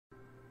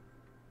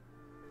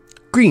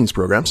Greetings,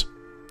 programs.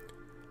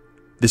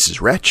 This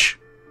is Wretch.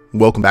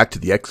 Welcome back to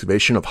the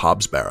Excavation of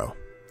Hob's Barrow.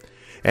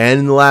 And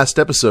in the last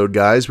episode,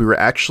 guys, we were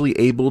actually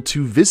able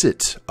to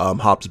visit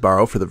Hob's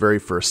Barrow for the very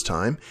first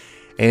time,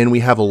 and we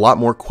have a lot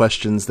more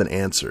questions than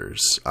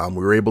answers. We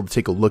were able to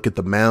take a look at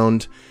the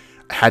mound.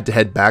 I had to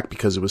head back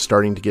because it was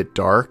starting to get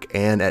dark,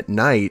 and at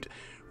night,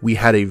 we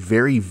had a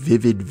very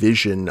vivid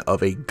vision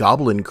of a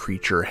goblin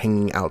creature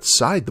hanging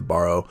outside the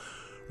barrow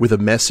with a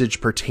message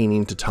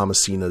pertaining to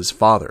Thomasina's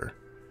father.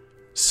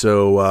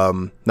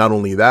 So, not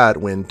only that,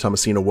 when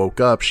Thomasina woke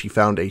up, she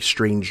found a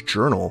strange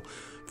journal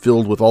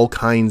filled with all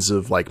kinds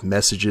of,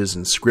 messages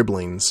and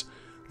scribblings,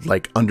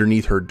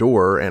 underneath her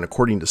door, and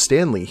according to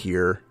Stanley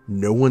here,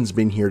 no one's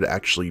been here to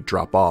actually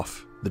drop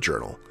off the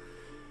journal.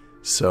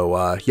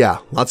 So, yeah,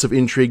 lots of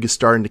intrigue is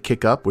starting to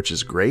kick up, which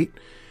is great.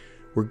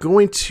 We're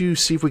going to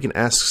see if we can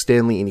ask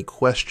Stanley any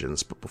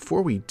questions, but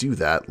before we do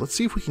that, let's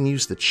see if we can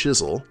use the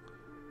chisel,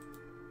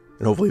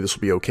 and hopefully this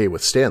will be okay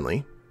with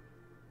Stanley,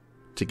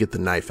 to get the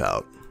knife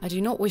out. I do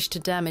not wish to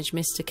damage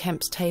Mr.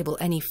 Kemp's table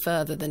any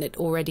further than it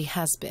already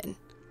has been.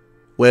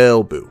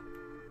 Well, boo.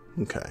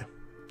 Okay.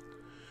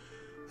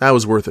 That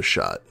was worth a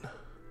shot.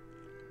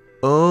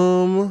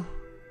 So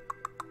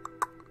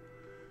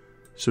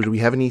do we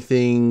have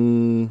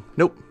anything?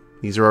 Nope.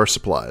 These are our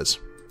supplies.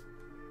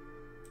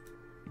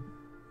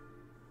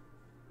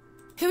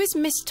 Who is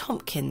Miss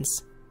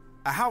Tompkins?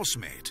 A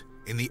housemaid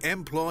in the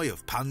employ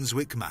of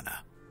Panswick Manor.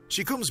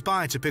 She comes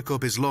by to pick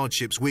up his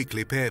lordship's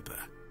weekly paper.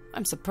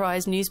 I'm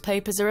surprised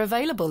newspapers are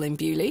available in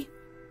Bewley.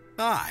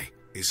 Aye,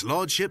 his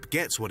lordship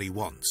gets what he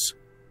wants.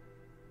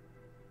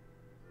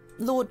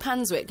 Lord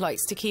Panswick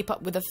likes to keep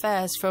up with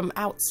affairs from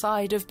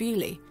outside of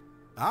Bewley.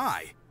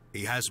 Aye,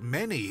 he has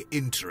many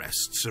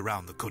interests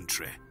around the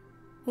country.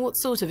 What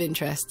sort of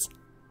interests?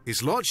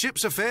 His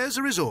lordship's affairs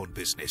are his own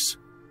business.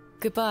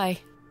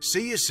 Goodbye.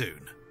 See you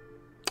soon.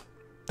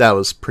 That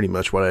was pretty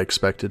much what I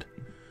expected.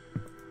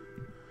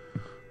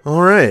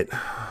 Alright,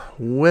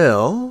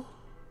 well...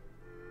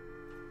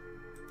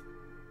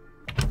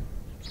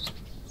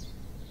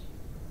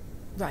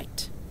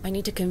 Right. I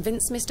need to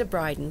convince Mr.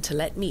 Bryden to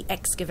let me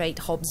excavate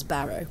Hob's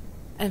Barrow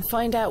and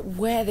find out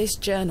where this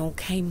journal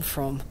came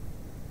from.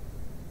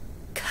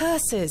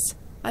 Curses!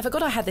 I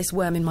forgot I had this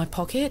worm in my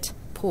pocket.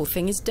 Poor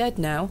thing is dead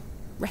now.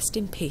 Rest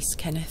in peace,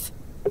 Kenneth.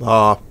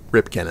 Ah,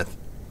 rip Kenneth.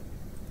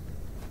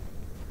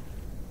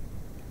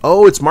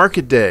 Oh, it's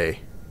market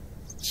day.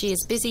 She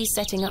is busy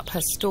setting up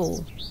her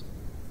stall.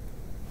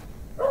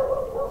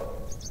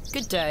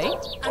 Good day.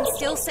 I'm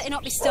still setting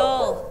up my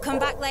stall. Come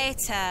back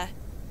later.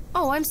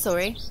 Oh, I'm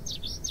sorry.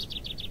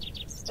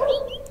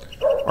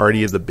 Are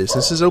any of the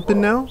businesses open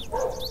now?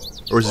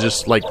 Or is it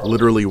just,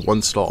 literally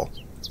one stall?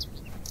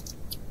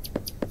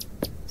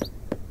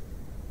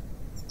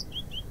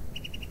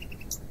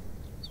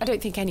 I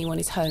don't think anyone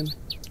is home.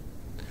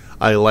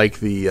 I like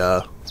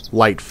the,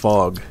 light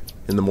fog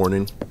in the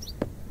morning.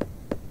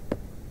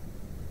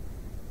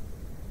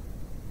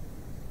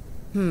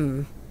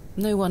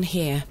 No one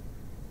here.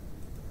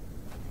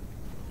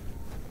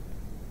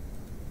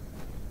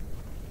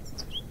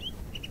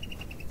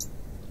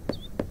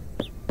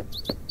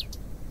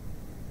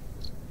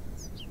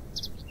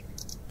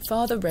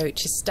 Father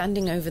Roach is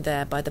standing over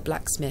there by the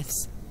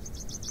blacksmiths.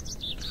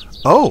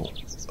 Oh,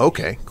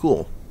 okay,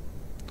 cool.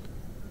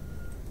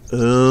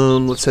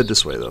 Let's head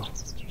this way, though.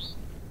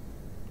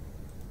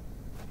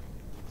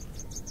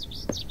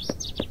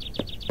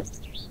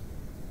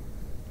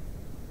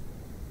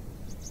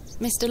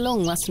 Mr.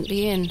 Long mustn't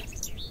be in.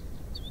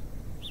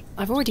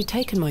 I've already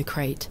taken my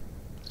crate.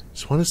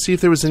 Just want to see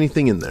if there was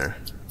anything in there.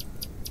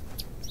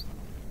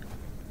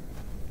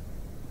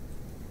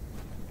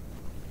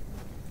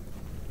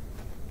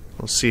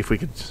 We'll see if we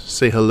could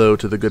say hello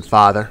to the good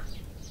father.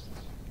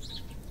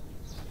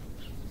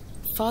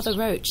 Father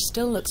Roach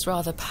still looks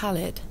rather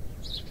pallid.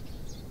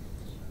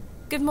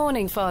 Good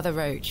morning, Father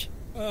Roach.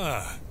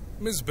 Ah,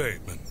 Miss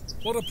Bateman.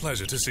 What a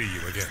pleasure to see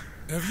you again.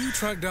 Have you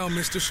tracked down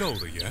Mr.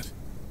 Shoulder yet?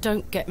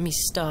 Don't get me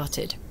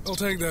started. I'll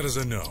take that as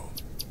a no.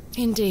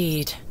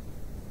 Indeed.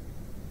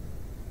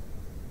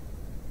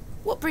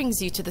 What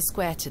brings you to the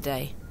square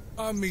today?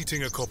 I'm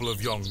meeting a couple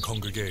of young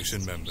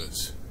congregation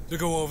members to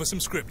go over some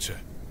scripture.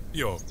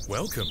 You're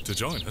welcome to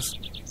join us.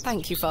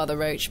 Thank you, Father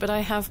Roach, but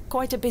I have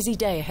quite a busy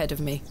day ahead of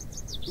me.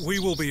 We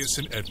will be at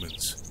St.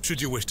 Edmund's,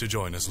 should you wish to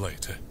join us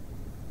later.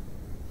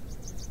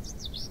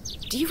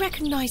 Do you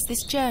recognise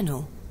this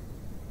journal?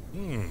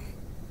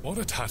 What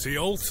a tatty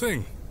old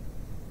thing.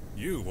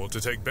 You ought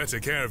to take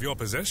better care of your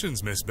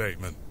possessions, Miss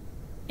Bateman.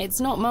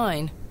 It's not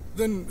mine.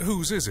 Then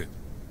whose is it?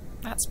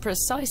 That's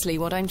precisely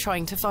what I'm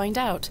trying to find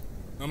out.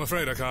 I'm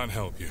afraid I can't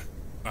help you.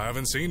 I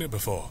haven't seen it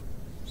before.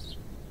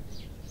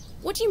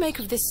 What do you make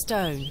of this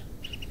stone?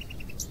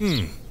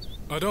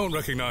 I don't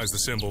recognize the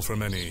symbol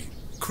from any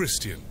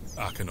Christian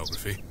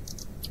iconography.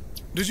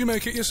 Did you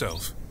make it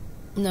yourself?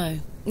 No,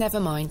 never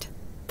mind.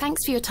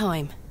 Thanks for your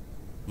time.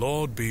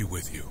 Lord be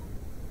with you.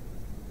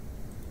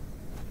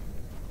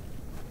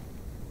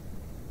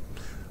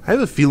 I have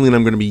a feeling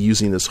I'm going to be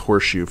using this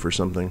horseshoe for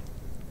something.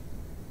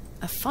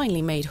 A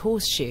finely made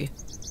horseshoe.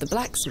 The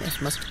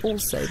blacksmith must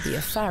also be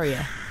a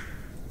farrier.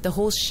 The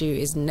horseshoe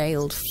is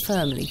nailed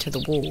firmly to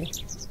the wall.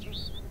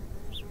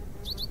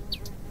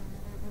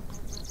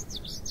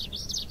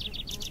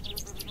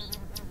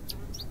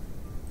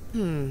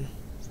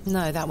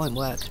 No, that won't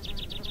work.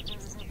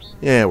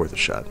 Yeah, worth a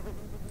shot.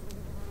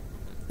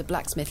 The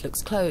blacksmith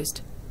looks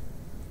closed.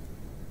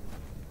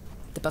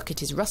 The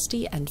bucket is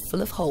rusty and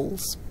full of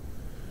holes.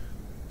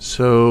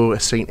 So,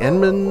 St.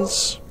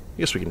 Edmund's... I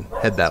guess we can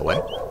head that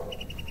way.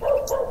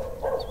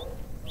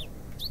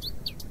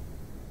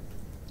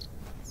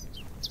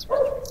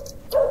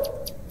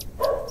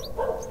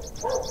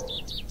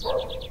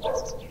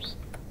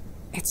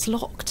 It's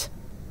locked.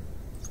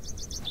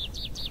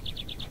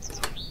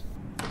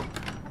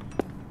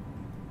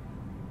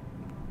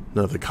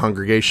 None of the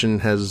congregation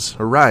has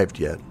arrived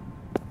yet.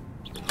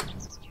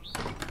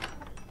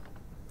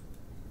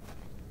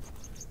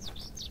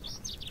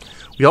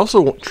 We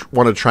also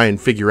want to try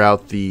and figure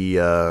out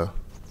the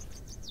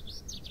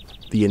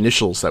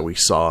initials that we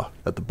saw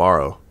at the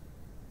Barrow.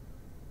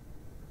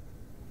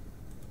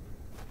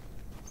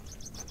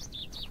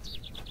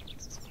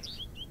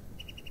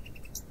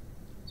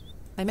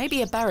 I may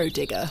be a barrow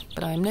digger,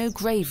 but I am no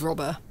grave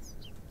robber.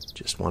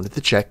 Just wanted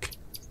to check.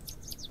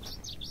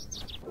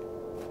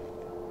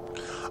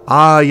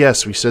 Ah,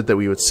 yes, we said that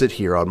we would sit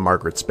here on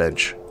Margaret's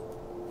bench.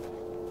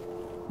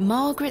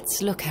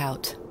 Margaret's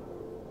Lookout.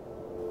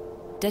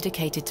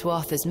 Dedicated to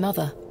Arthur's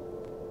mother.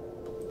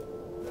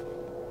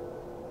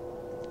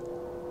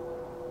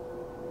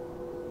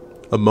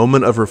 A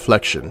moment of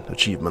reflection.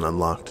 Achievement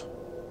unlocked.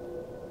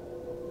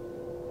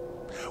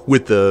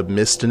 With the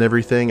mist and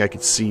everything, I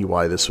could see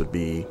why this would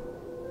be,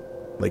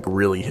 like,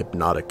 really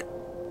hypnotic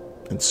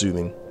and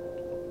soothing.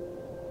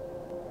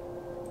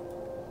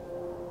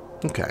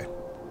 Okay.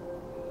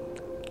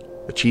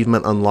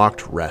 Achievement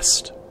unlocked,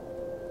 rest.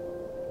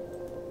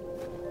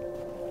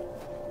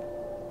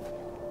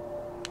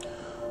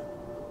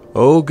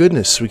 Oh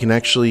goodness, we can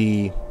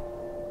actually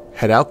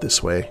head out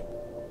this way.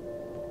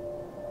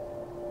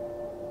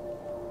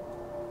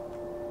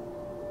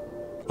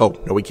 Oh,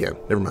 no we can't.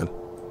 Never mind.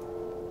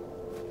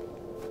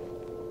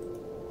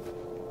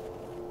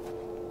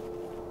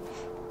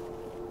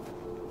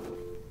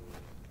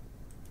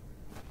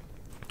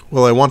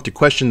 Well, I want to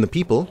question the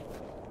people.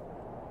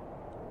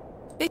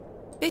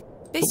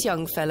 This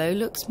young fellow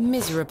looks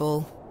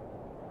miserable.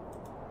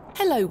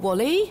 Hello,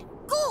 Wally.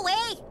 Go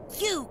away!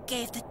 You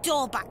gave the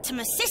doll back to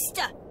my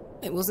sister.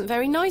 It wasn't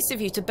very nice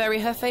of you to bury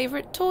her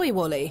favourite toy,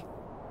 Wally.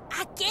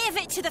 I gave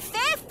it to the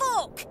fair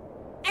folk,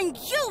 and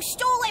you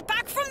stole it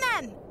back from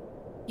them.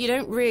 You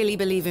don't really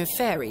believe in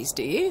fairies,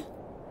 do you?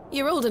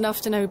 You're old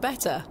enough to know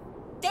better.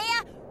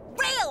 They're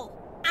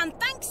real, and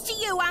thanks to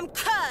you, I'm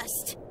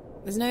cursed.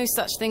 There's no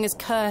such thing as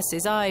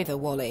curses either,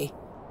 Wally.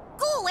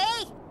 Go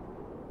away!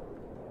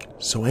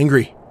 So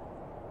angry.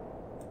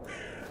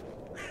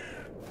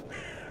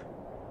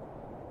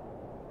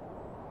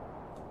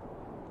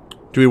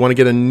 Do we want to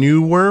get a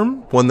new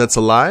worm? One that's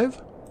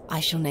alive? I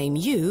shall name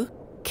you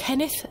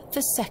Kenneth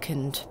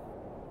II.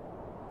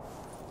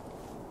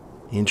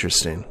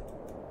 Interesting.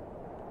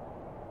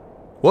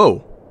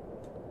 Whoa.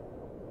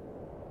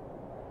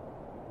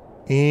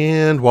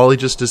 And Wally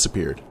just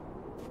disappeared.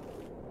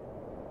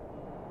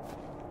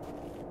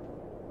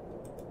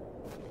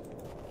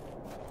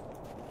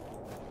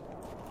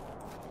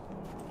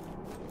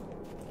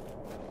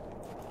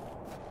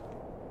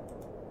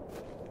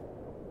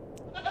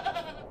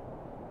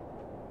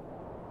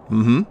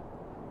 Mm-hmm.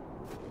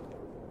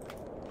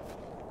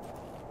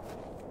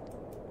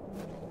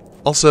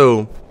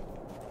 Also,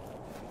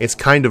 it's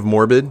kind of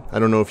morbid. I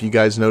don't know if you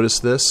guys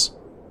noticed this.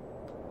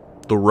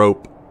 The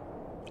rope,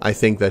 I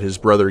think, that his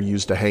brother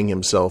used to hang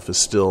himself is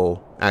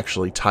still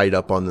actually tied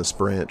up on this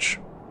branch.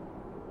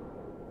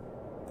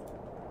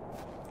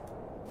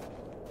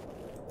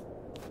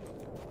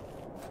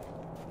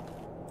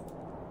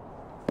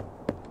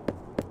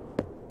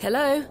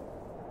 Hello?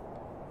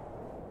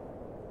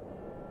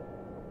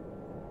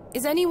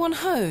 Is anyone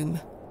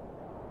home?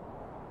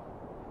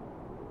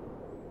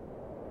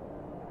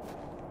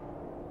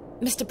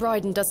 Mr.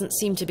 Bryden doesn't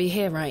seem to be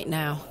here right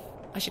now.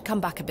 I should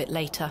come back a bit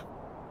later.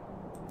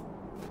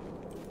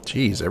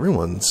 Jeez,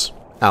 everyone's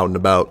out and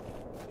about.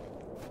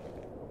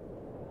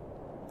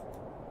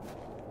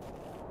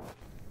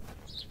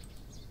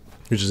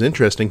 Which is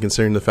interesting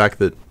considering the fact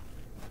that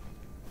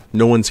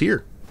no one's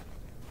here.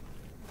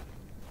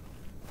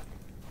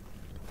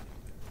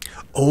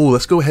 Oh,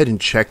 let's go ahead and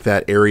check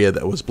that area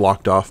that was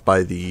blocked off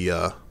by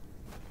the,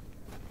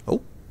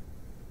 Oh.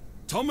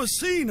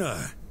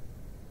 Thomasina!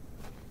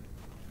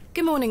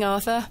 Good morning,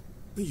 Arthur.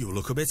 You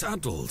look a bit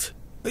addled.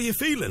 Are you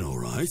feeling all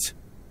right?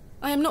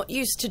 I am not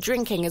used to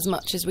drinking as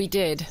much as we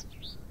did.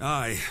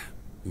 Aye,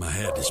 my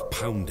head is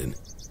pounding.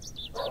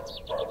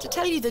 To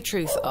tell you the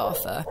truth,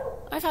 Arthur,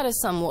 I've had a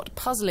somewhat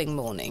puzzling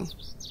morning.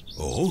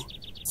 Oh?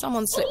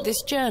 Someone slipped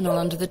this journal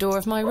under the door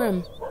of my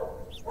room.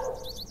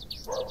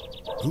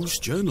 Whose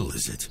journal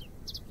is it?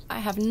 I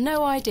have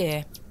no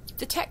idea.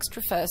 The text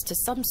refers to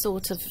some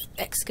sort of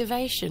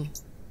excavation.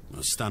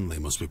 Stanley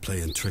must be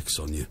playing tricks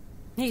on you.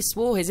 He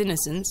swore his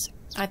innocence.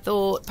 I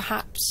thought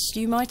perhaps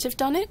you might have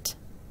done it?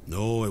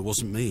 No, it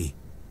wasn't me.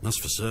 That's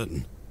for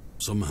certain.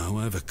 Somehow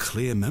I have a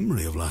clear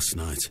memory of last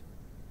night.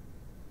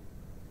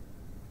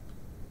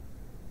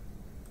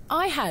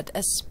 I had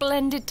a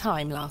splendid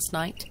time last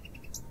night.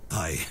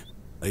 Aye,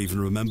 I even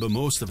remember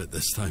most of it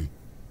this time.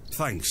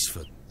 Thanks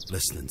for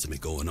listening to me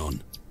going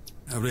on.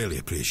 I really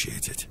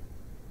appreciate it.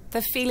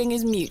 The feeling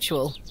is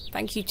mutual.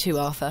 Thank you too,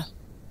 Arthur.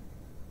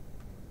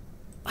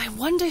 I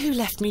wonder who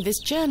left me this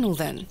journal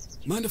then?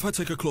 Mind if I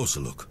take a closer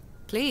look?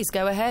 Please,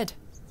 go ahead.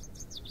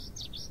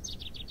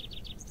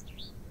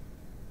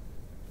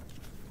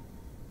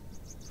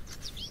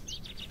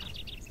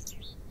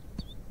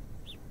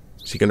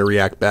 Is he going to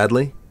react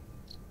badly?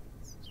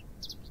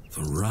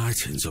 The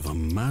writings of a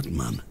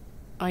madman.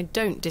 I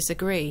don't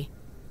disagree.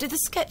 Did the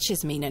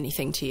sketches mean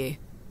anything to you?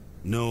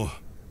 No,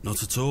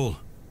 not at all.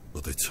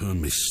 But they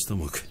turn me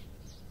stomach.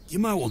 You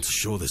might want to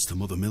show this to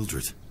Mother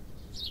Mildred.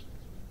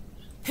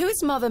 Who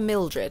is Mother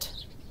Mildred?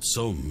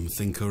 Some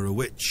think her a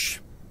witch.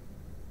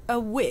 A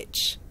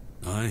witch?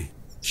 Aye.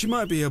 She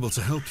might be able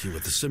to help you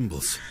with the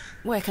symbols.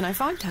 Where can I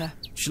find her?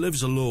 She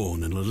lives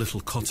alone in a little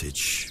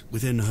cottage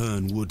within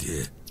Herne Wood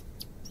here.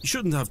 You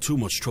shouldn't have too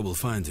much trouble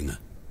finding her.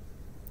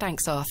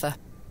 Thanks, Arthur.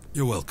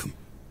 You're welcome.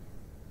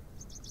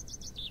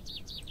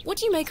 What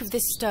do you make of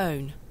this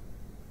stone?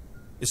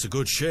 It's a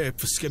good shape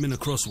for skimming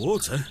across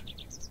water.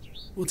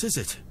 What is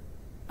it?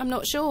 I'm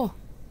not sure.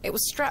 It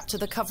was strapped to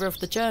the cover of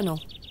the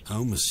journal.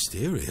 How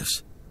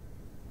mysterious.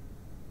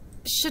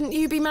 Shouldn't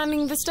you be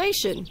manning the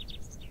station?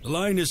 The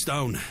line is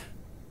down.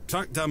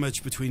 Track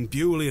damage between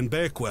Bewley and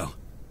Bakewell.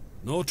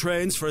 No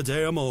trains for a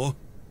day or more.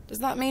 Does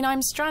that mean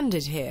I'm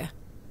stranded here?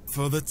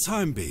 For the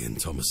time being,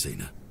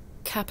 Thomasina.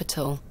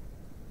 Capital.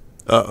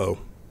 Uh-oh.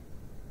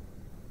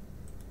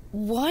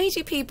 Why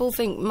do people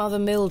think Mother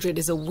Mildred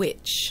is a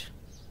witch?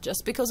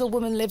 Just because a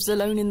woman lives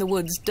alone in the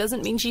woods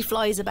doesn't mean she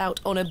flies about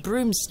on a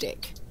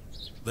broomstick.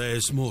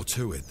 There's more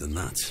to it than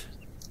that.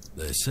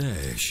 They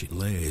say she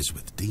lays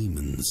with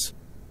demons.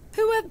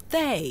 Who are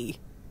they?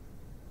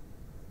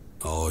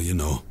 Oh, you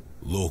know,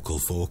 local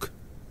folk.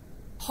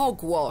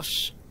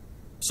 Hogwash.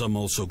 Some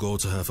also go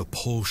to her for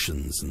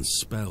potions and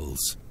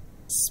spells.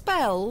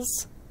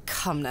 Spells?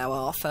 Come now,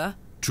 Arthur.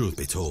 Truth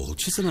be told,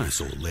 she's a nice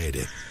old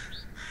lady.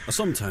 I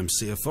sometimes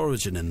see her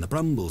foraging in the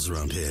brambles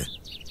around here.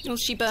 Will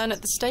she burn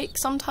at the stake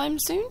sometime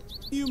soon?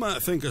 You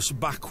might think us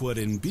backward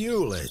in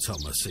Bewley,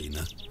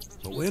 Thomasina,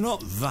 but we're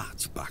not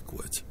that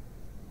backward.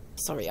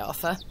 Sorry,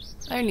 Arthur.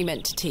 I only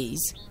meant to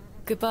tease.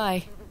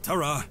 Goodbye.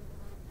 Ta-ra!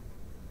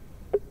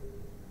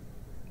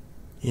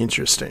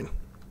 Interesting.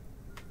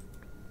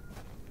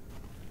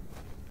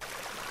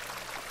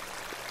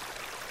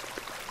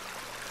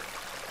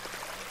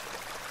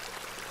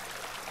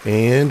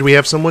 And we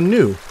have someone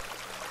new.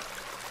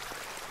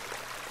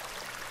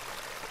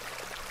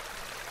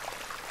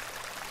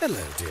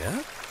 Hello,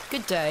 dear.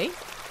 Good day.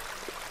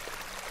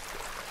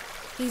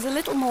 He's a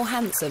little more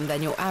handsome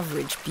than your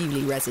average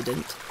Bewley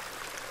resident.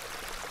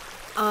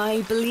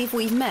 I believe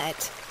we've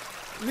met.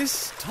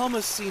 Miss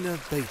Thomasina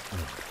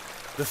Bateman,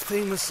 the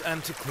famous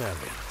antiquarian.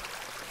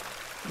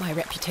 My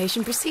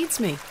reputation precedes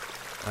me.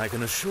 I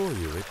can assure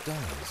you it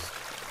does.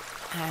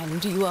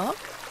 And you are?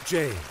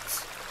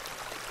 James.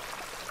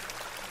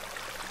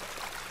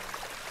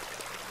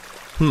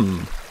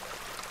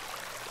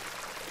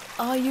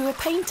 Are you a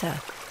painter?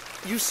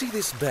 You see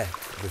this beck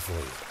before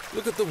you.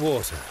 Look at the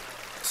water.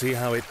 See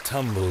how it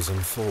tumbles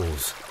and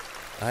falls.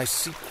 I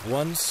seek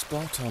one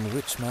spot on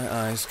which my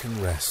eyes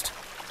can rest,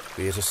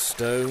 be it a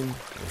stone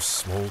or a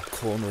small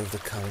corner of the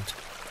current.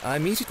 I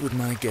meet it with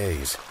my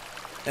gaze,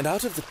 and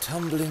out of the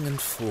tumbling and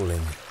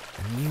falling,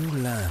 a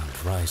new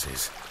land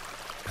rises.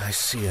 I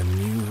see a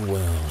new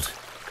world.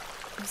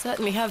 You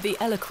certainly have the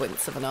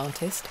eloquence of an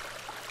artist.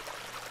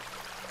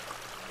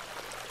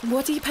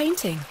 What are you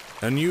painting?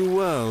 A new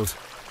world.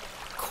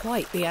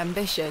 Quite the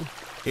ambition.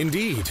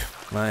 Indeed,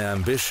 my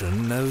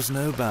ambition knows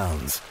no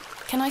bounds.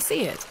 Can I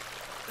see it?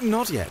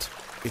 Not yet.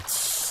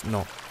 It's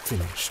not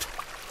finished.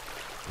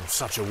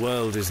 Such a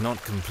world is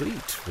not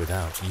complete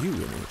without you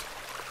in it.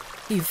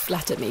 You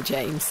flatter me,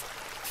 James.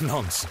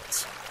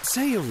 Nonsense.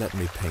 Say you'll let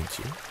me paint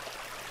you.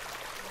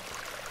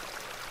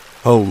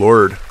 Oh,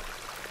 Lord.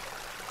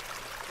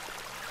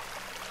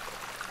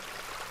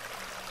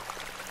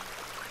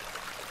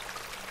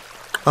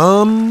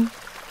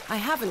 I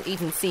haven't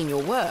even seen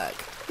your work.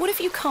 What if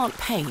you can't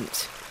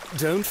paint?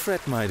 Don't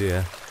fret, my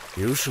dear.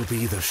 You shall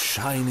be the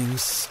shining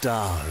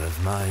star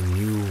of my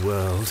new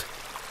world.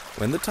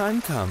 When the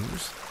time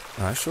comes,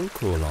 I shall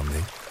call on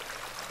thee.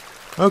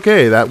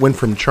 Okay, that went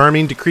from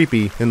charming to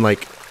creepy in,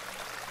 like,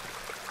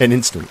 an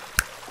instant.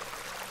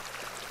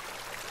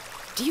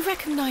 Do you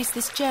recognize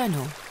this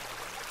journal?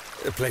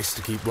 A place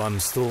to keep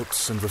one's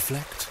thoughts and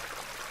reflect.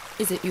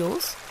 Is it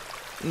yours?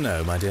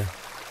 No, my dear.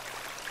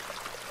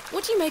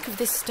 What do you make of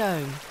this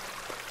stone?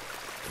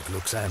 It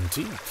looks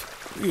antique.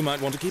 You might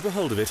want to keep a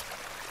hold of it.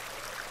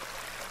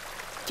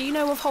 Do you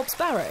know of Hobbs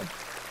Barrow?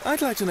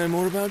 I'd like to know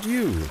more about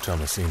you,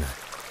 Thomasina.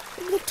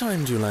 What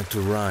time do you like to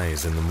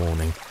rise in the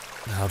morning?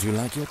 How do you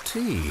like your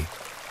tea?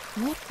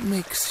 What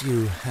makes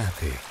you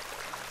happy?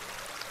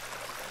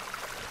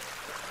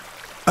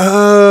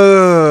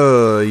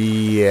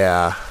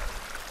 Yeah.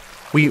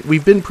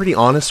 We've been pretty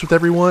honest with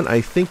everyone.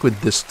 I think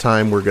with this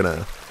time we're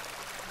gonna...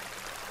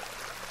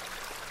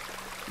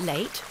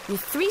 Late,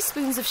 with 3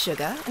 spoons of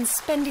sugar and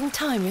spending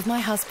time with my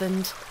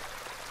husband.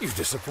 You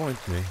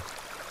disappoint me.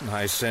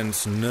 I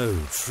sense no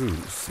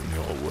truth in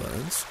your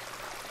words.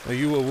 Are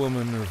you a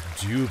woman of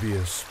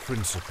dubious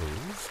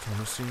principles,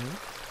 Thomasina?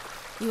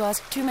 You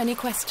ask too many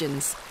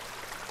questions.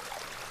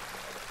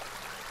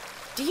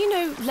 Do you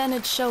know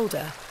Leonard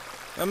Shoulder?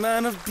 A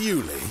man of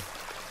Bewley?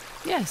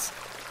 Yes.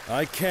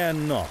 I care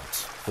not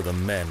for the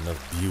men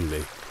of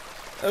Bewley.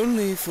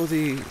 Only for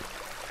the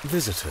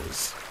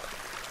visitors.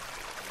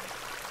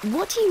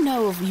 What do you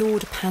know of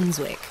Lord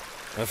Panswick?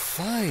 A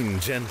fine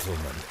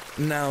gentleman.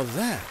 Now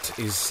that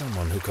is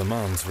someone who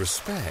commands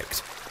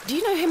respect. Do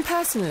you know him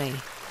personally?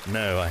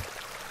 No, I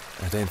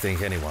don't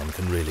think anyone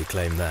can really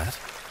claim that.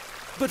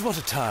 But what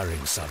a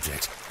tiring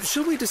subject.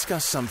 Shall we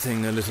discuss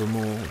something a little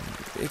more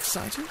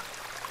exciting?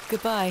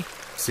 Goodbye.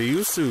 See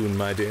you soon,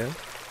 my dear.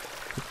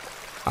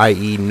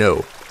 I.e.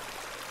 no.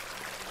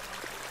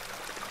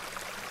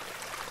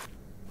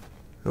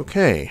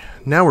 Okay,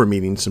 now we're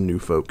meeting some new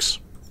folks.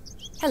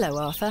 Hello,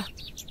 Arthur.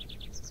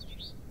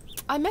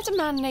 I met a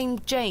man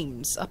named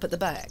James up at the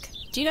back.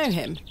 Do you know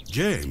him?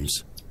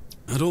 James?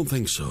 I don't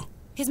think so.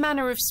 His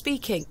manner of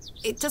speaking,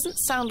 it doesn't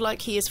sound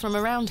like he is from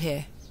around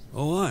here.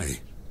 Oh,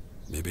 aye.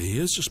 Maybe he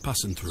is just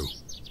passing through.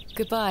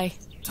 Goodbye.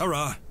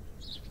 Ta-ra!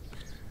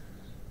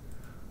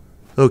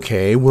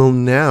 Okay, well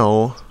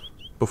now,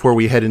 before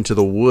we head into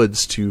the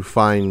woods to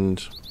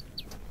find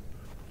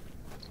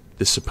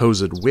the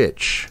supposed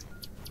witch,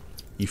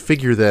 you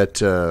figure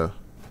that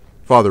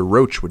Father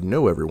Roach would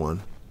know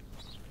everyone.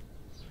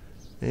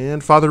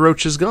 And Father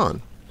Roach is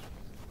gone.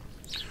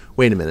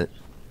 Wait a minute.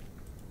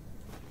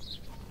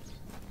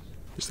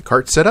 Is the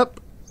cart set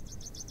up?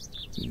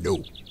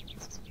 No.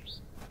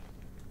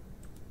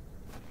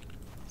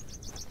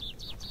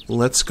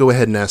 Let's go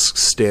ahead and ask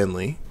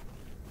Stanley.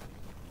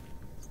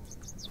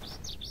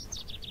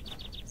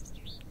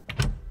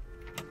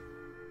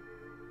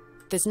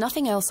 There's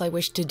nothing else I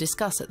wish to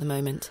discuss at the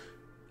moment.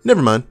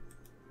 Never mind.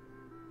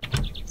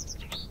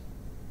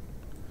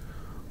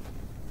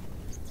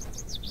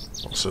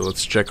 Also,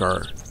 let's check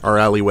our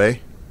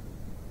alleyway.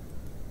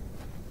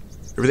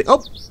 Everything...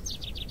 Oh!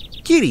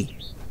 Kitty!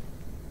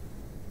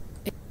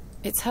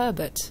 It's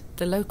Herbert,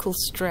 the local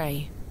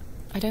stray.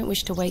 I don't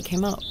wish to wake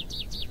him up.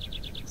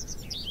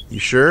 You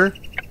sure?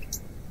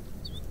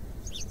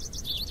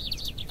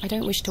 I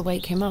don't wish to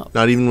wake him up.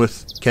 Not even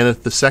with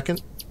Kenneth II?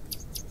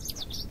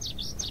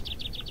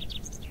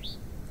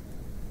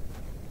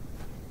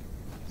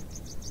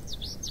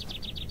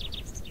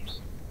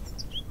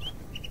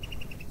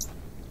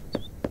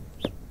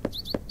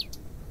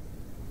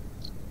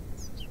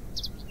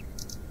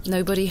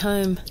 Nobody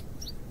home.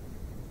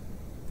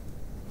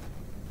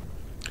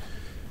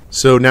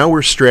 So now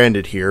we're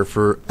stranded here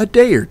for a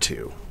day or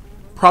two.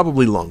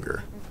 Probably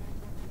longer.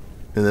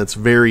 And that's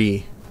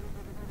very,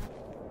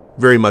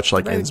 very much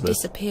like The road Innsmouth.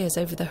 disappears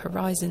over the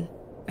horizon.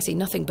 I see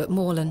nothing but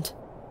moorland.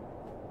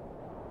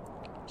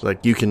 It's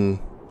like you can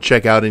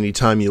check out any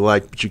time you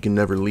like, but you can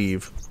never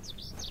leave.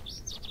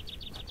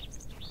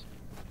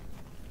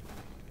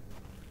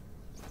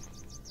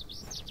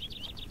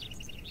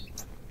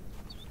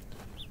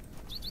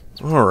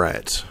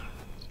 Alright.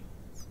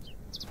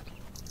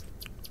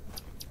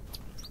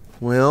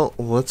 Well,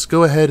 let's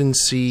go ahead and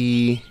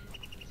see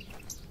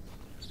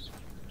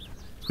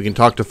if we can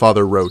talk to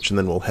Father Roach, and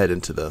then we'll head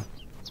into the...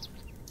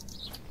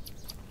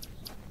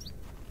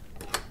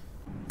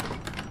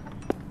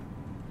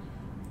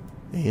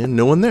 And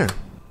no one there.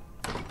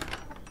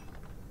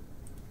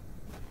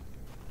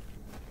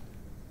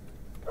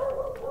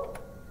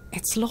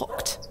 It's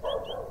locked.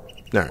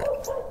 Alright.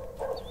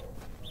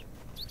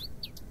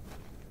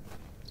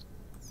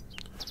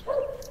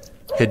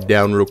 Head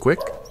down real quick.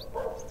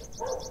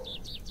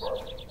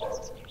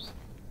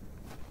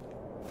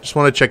 Just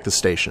want to check the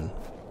station.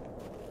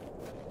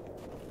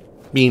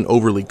 Being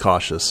overly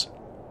cautious.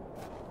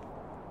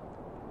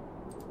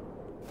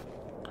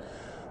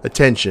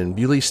 Attention,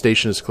 Bewley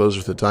Station is closed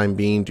for the time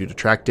being due to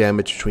track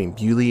damage between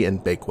Bewley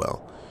and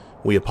Bakewell.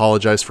 We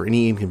apologize for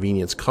any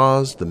inconvenience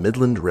caused. The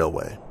Midland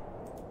Railway.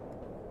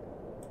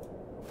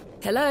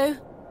 Hello?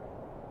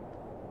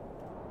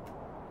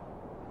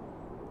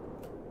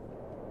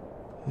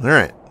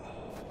 Alright.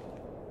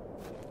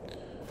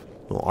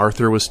 Well,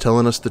 Arthur was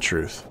telling us the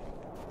truth.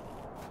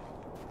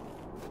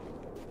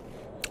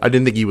 I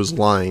didn't think he was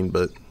lying,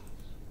 but...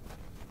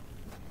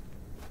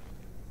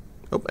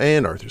 Oh,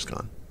 and Arthur's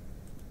gone.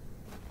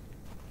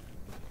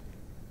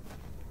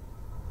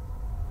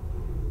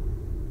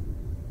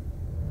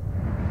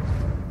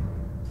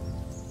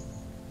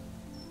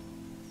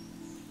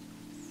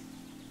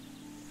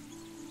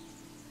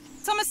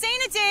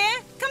 Thomasina, dear,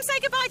 come say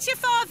goodbye to your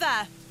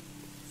father.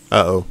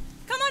 Uh-oh.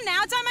 Come on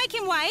now, don't make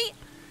him wait.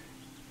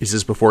 Is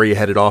this before you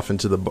headed off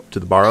into the I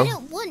Barrow?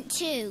 don't want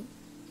to.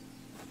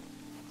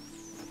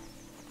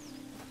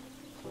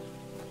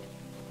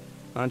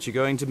 Aren't you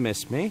going to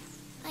miss me?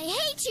 I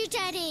hate you,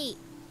 Daddy.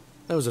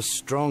 Those are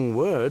strong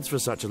words for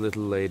such a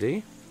little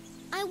lady.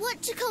 I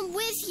want to come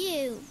with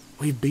you.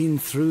 We've been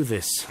through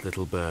this,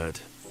 little bird.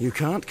 You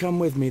can't come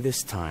with me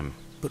this time,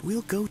 but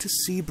we'll go to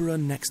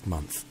Sebra next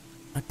month.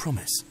 I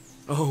promise.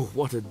 Oh,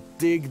 what a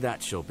dig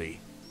that shall be.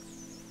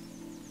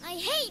 I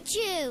hate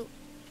you.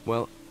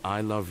 Well,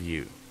 I love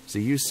you.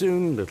 See you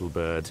soon, little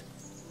bird.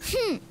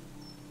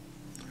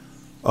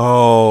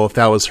 Oh, if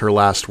that was her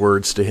last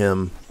words to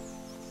him.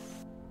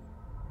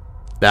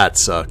 That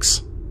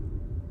sucks.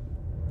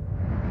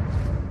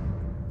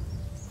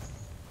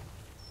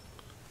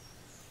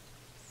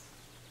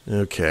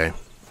 Okay.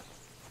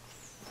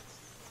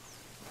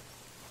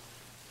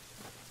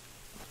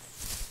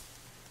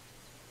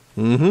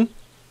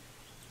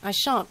 I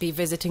shan't be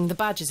visiting the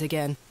badgers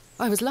again.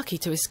 I was lucky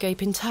to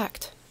escape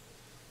intact.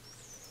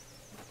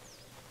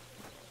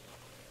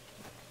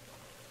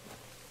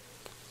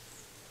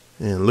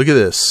 And look at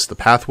this. The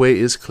pathway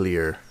is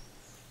clear.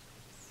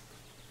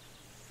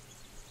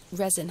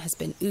 Resin has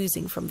been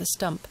oozing from the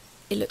stump.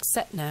 It looks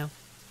set now.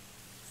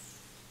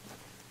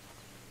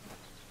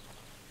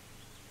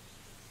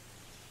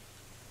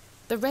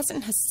 The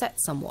resin has set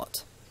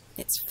somewhat.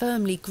 It's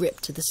firmly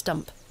gripped to the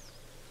stump.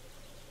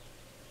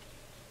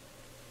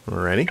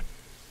 Alrighty.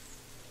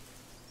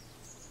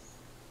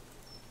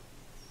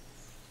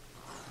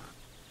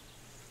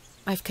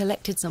 I've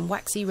collected some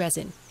waxy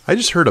resin. I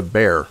just heard a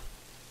bear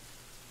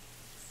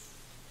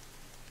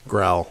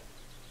growl.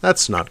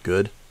 That's not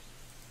good.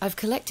 I've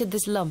collected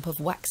this lump of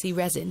waxy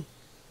resin.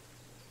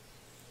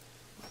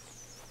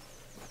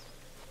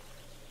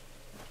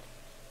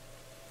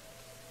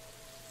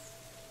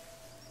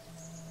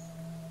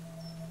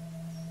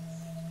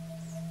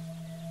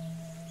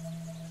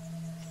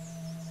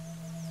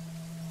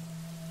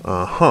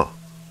 Uh-huh.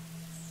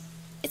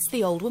 It's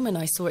the old woman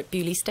I saw at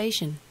Bewley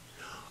Station.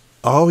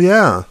 Oh,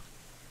 yeah.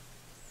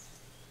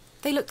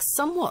 They look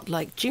somewhat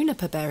like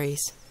juniper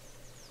berries.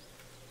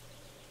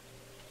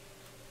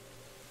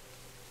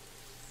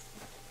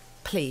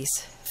 Please,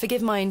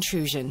 forgive my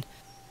intrusion.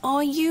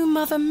 Are you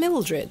Mother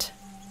Mildred?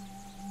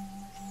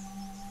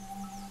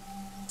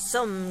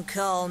 Some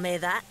call me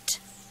that.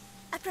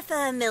 I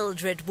prefer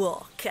Mildred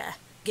Walker,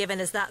 given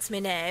as that's my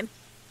name.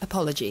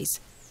 Apologies.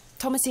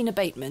 Thomasina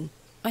Bateman.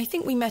 I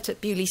think we met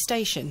at Bewley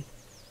Station.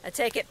 I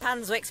take it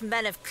Panswick's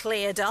men have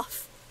cleared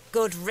off.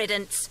 Good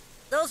riddance.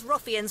 Those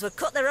ruffians would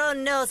cut their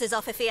own noses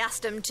off if he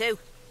asked them to.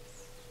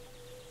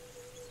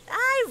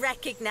 I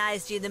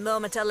recognised you the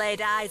moment I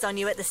laid eyes on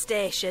you at the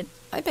station.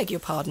 I beg your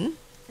pardon?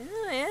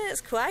 Oh, yeah,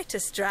 it's quite a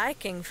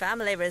striking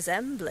family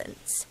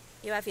resemblance.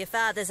 You have your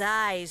father's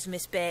eyes,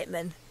 Miss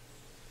Bateman.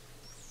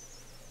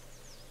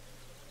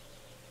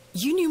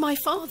 You knew my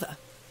father?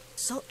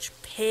 Such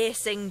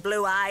piercing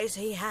blue eyes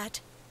he had.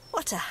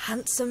 What a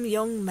handsome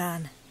young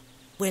man.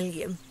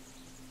 William.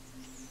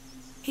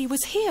 He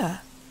was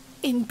here,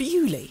 in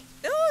Bewley.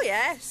 Oh,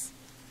 yes.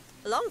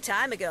 A long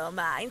time ago,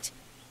 mind.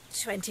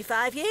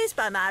 25 years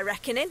by my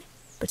reckoning.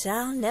 But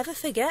I'll never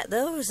forget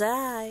those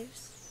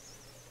eyes.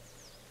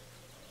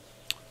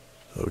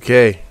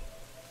 Okay.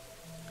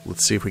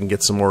 Let's see if we can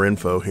get some more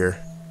info here.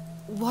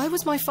 Why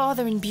was my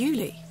father in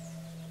Bewley?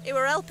 You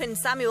were helping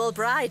Samuel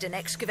Bryden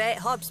excavate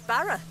Hobbs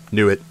Barrow.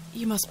 Knew it.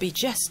 You must be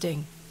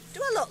jesting.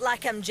 Do I look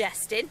like I'm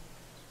jesting?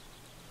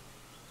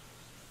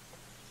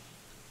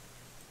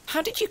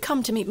 How did you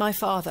come to meet my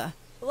father?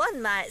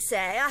 One might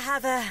say I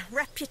have a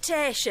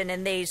reputation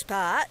in these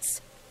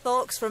parts.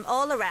 Folks from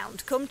all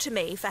around come to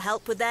me for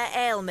help with their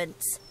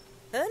ailments.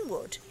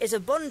 Hernwood is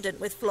abundant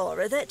with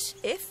flora that,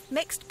 if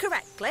mixed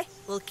correctly,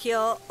 will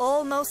cure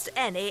almost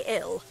any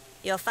ill.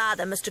 Your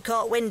father must have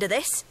caught wind of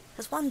this,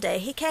 as one day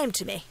he came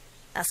to me,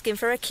 asking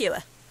for a cure.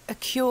 A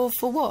cure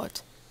for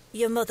what?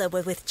 Your mother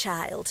was with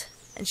child,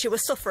 and she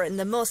was suffering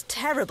the most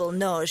terrible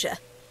nausea.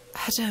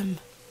 Adam.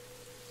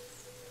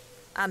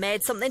 I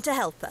made something to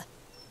help her.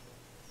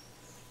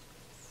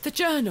 The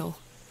journal.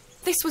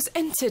 This was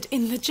entered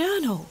in the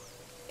journal.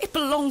 It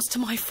belongs to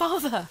my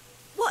father.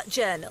 What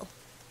journal?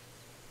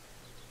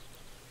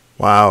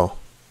 Wow.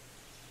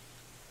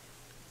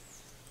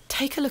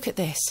 Take a look at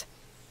this.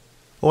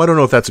 Oh, I don't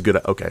know if that's a good...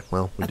 Okay,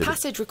 well, we A did it.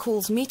 passage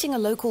recalls meeting a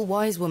local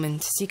wise woman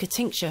to seek a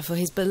tincture for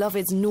his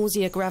beloved's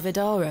nausea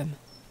gravidarum.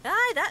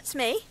 Aye, that's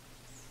me.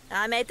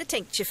 I made the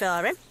tincture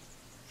for him.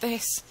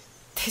 This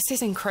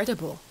is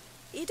incredible.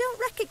 You don't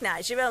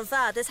recognise your own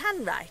father's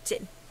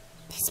handwriting?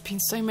 It's been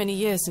so many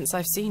years since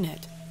I've seen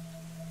it.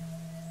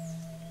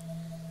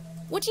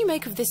 What do you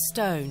make of this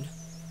stone?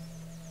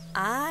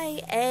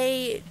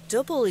 I-A-W.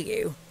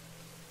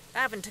 I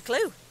haven't a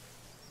clue.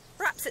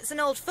 Perhaps it's an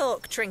old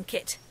folk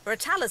trinket, or a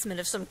talisman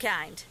of some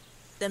kind.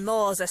 The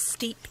moors are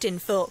steeped in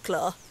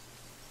folklore.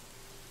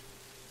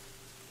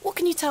 What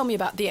can you tell me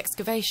about the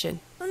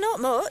excavation? Well, not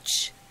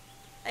much.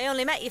 I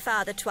only met your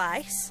father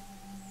twice.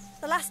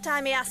 The last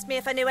time he asked me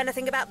if I knew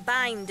anything about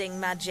binding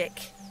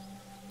magic.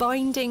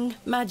 Binding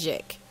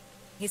magic?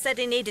 He said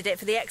he needed it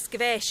for the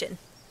excavation.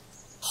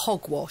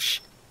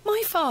 Hogwash.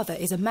 My father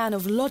is a man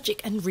of logic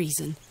and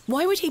reason.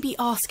 Why would he be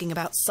asking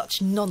about such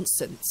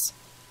nonsense?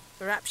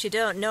 Perhaps you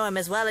don't know him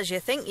as well as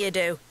you think you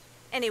do.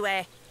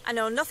 Anyway, I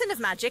know nothing of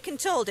magic and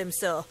told him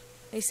so.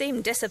 He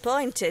seemed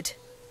disappointed.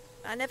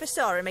 I never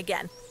saw him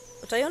again,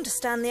 but I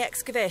understand the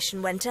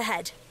excavation went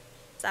ahead.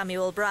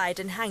 Samuel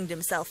Bryden hanged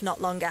himself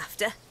not long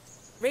after.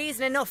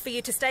 Reason enough for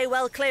you to stay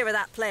well clear of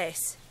that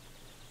place.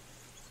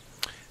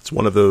 It's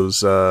one of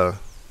those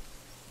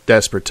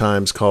desperate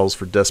times calls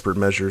for desperate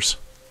measures.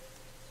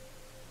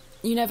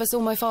 You never saw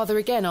my father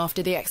again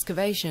after the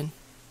excavation?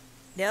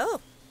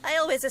 No, I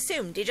always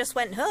assumed he just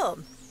went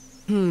home.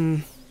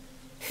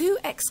 Who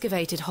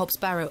excavated Hobbs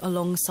Barrow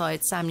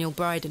alongside Samuel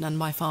Bryden and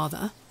my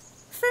father?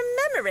 From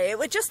memory, it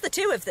were just the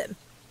two of them.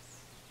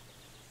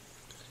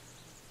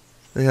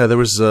 Yeah, there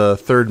was a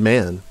third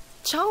man.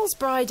 Charles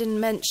Bryden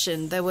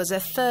mentioned there was a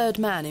third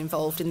man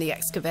involved in the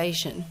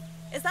excavation.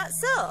 Is that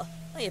so?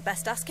 Well, you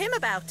best ask him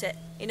about it.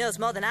 He knows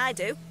more than I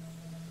do.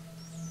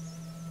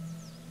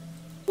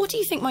 What do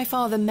you think my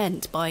father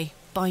meant by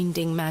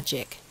binding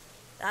magic?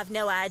 I've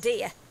no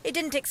idea. He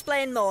didn't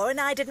explain more, and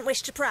I didn't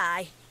wish to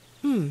pry.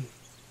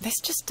 This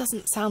just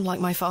doesn't sound like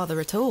my father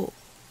at all.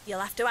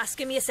 You'll have to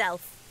ask him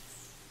yourself.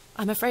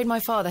 I'm afraid my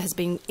father has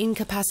been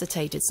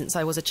incapacitated since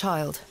I was a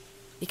child.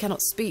 He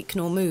cannot speak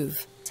nor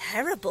move.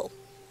 Terrible.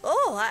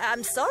 Oh,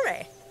 I'm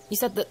sorry. You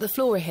said that the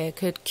flora here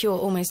could cure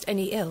almost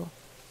any ill.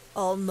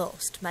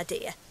 Almost, my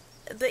dear.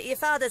 But your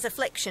father's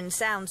affliction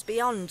sounds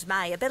beyond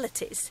my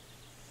abilities.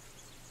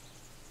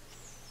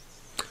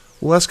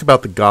 We'll ask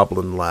about the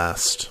goblin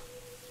last.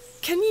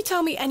 Can you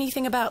tell me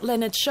anything about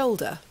Leonard's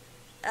shoulder?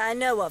 I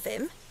know of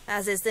him,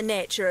 as is the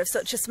nature of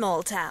such a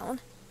small town.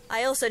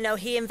 I also know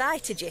he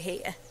invited you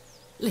here.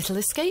 Little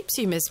escapes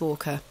you, Miss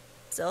Walker.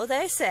 So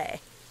they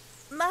say.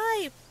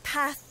 My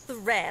path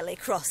rarely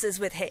crosses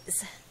with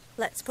his.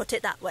 Let's put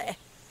it that way.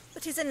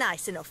 But he's a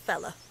nice enough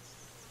fellow.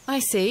 I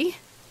see.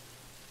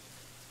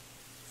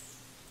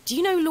 Do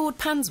you know Lord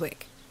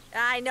Panswick?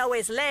 I know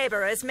his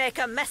labourers make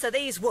a mess of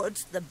these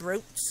woods, the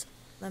brutes.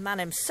 The man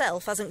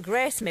himself hasn't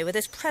graced me with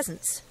his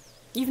presence.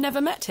 You've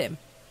never met him?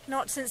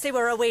 Not since he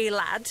were a wee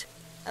lad.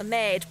 A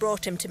maid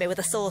brought him to me with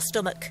a sore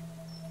stomach.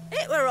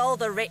 It were all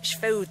the rich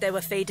food they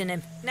were feeding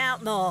him,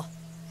 nowt more.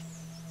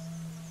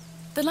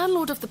 The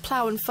landlord of the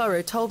Plough and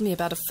Furrow told me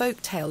about a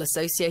folk tale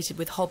associated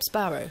with Hobbs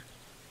Barrow.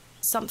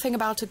 Something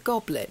about a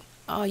goblin.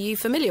 Are you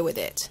familiar with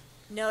it?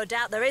 No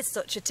doubt there is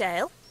such a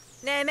tale.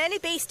 Name any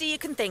beastie you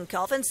can think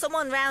of and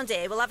someone round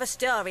here will have a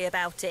story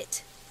about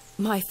it.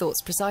 My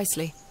thoughts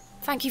precisely.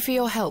 Thank you for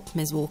your help,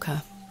 Ms.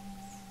 Walker.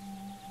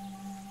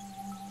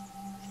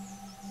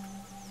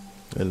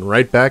 And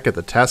right back at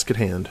the task at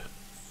hand.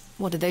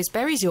 What are those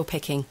berries you're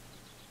picking?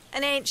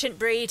 An ancient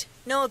breed,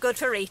 no good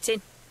for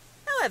eating.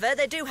 However,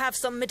 they do have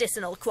some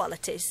medicinal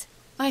qualities.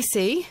 I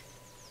see.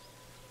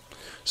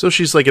 So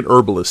she's like an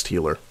herbalist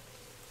healer.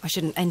 I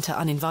shouldn't enter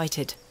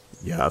uninvited.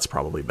 Yeah, that's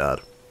probably bad.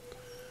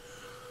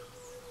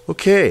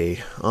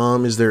 Okay,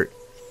 is there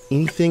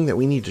anything that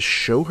we need to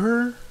show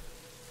her?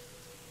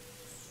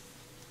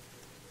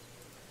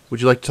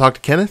 Would you like to talk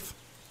to Kenneth?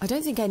 I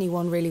don't think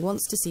anyone really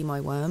wants to see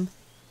my worm.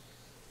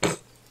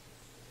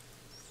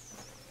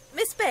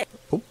 Miss Beck.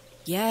 Oh.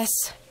 Yes.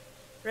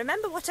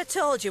 Remember what I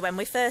told you when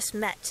we first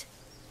met?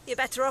 You're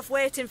better off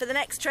waiting for the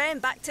next train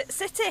back to the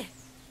city.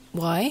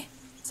 Why?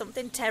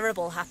 Something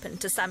terrible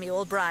happened to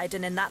Samuel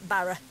Bryden in that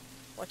barrow.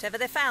 Whatever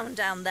they found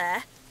down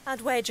there,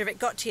 I'd wager it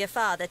got to your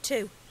father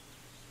too.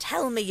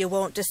 Tell me you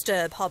won't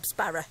disturb Hobbs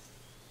Barrow.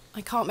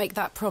 I can't make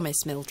that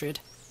promise, Mildred.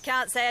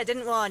 Can't say I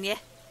didn't warn you.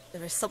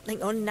 There is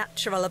something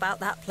unnatural about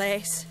that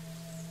place.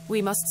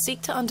 We must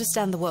seek to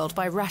understand the world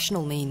by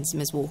rational means,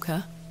 Miss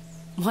Walker.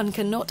 One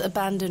cannot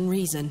abandon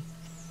reason.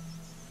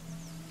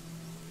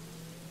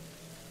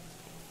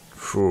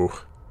 Phew.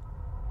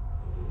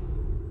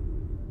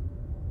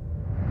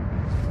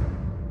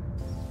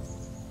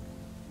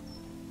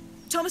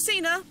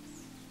 Thomasina!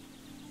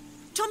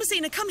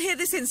 Thomasina, come here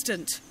this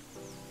instant.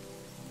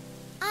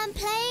 I'm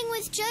playing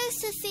with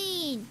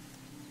Josephine.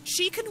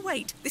 She can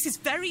wait. This is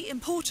very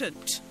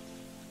important.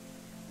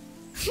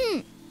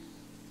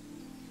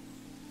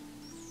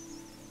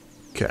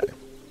 Okay.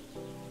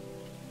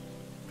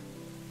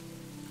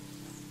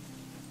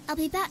 I'll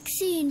be back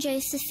soon,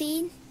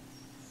 Josephine.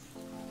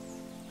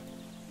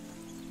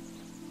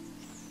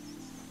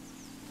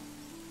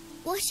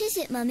 What is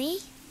it, Mummy?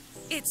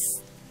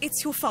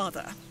 It's your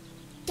father.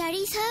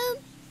 Daddy's home?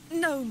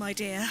 No, my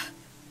dear.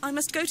 I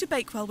must go to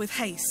Bakewell with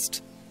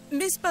haste.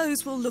 Miss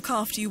Bowes will look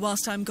after you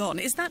whilst I'm gone.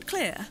 Is that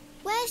clear?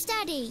 Where's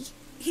Daddy?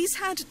 He's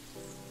had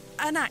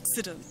an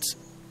accident.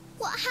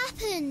 What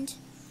happened?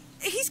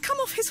 He's come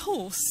off his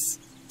horse.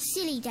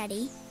 Silly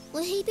Daddy.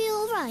 Will he be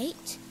all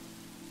right?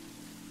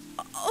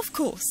 Of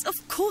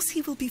course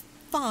he will be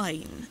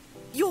fine.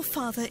 Your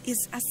father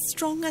is as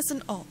strong as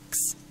an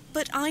ox,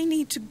 but I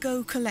need to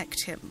go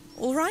collect him,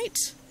 all right?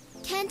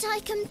 Can't I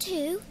come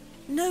too?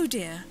 No,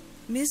 dear.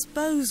 Miss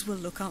Bowes will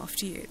look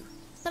after you.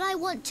 But I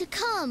want to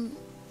come.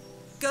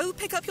 Go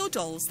pick up your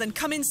dolls, then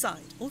come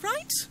inside, all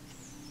right?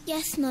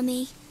 Yes,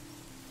 Mummy.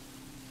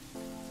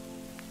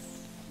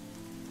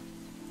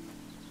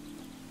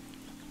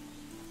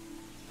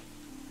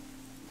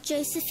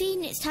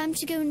 Josephine, it's time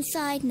to go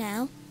inside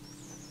now.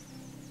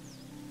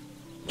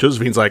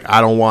 Josephine's like,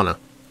 I don't wanna.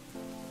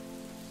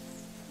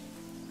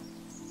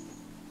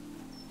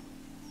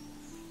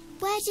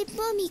 Where did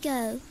Mummy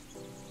go?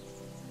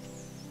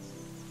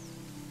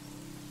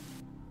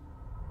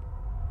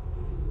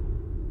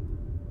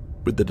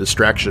 With the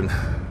distraction.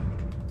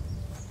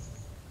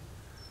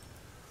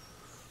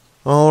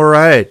 All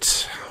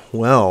right.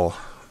 Well,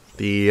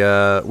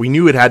 we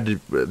knew it had to.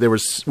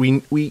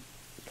 We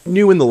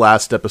knew in the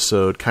last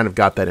episode, kind of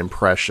got that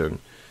impression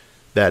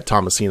that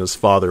Thomasina's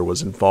father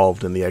was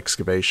involved in the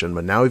excavation,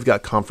 but now we've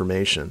got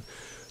confirmation.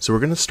 So we're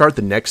going to start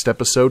the next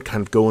episode,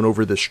 kind of going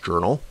over this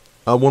journal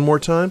one more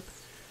time,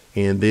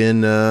 and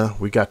then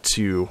we got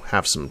to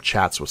have some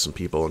chats with some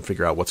people and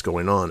figure out what's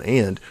going on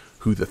and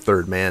who the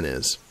third man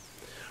is.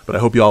 But I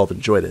hope you all have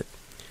enjoyed it.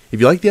 If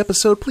you liked the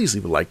episode, please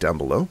leave a like down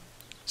below.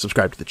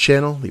 Subscribe to the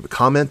channel, leave a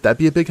comment, that'd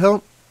be a big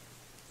help.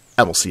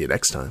 And we'll see you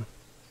next time.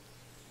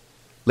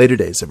 Later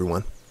days,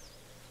 everyone.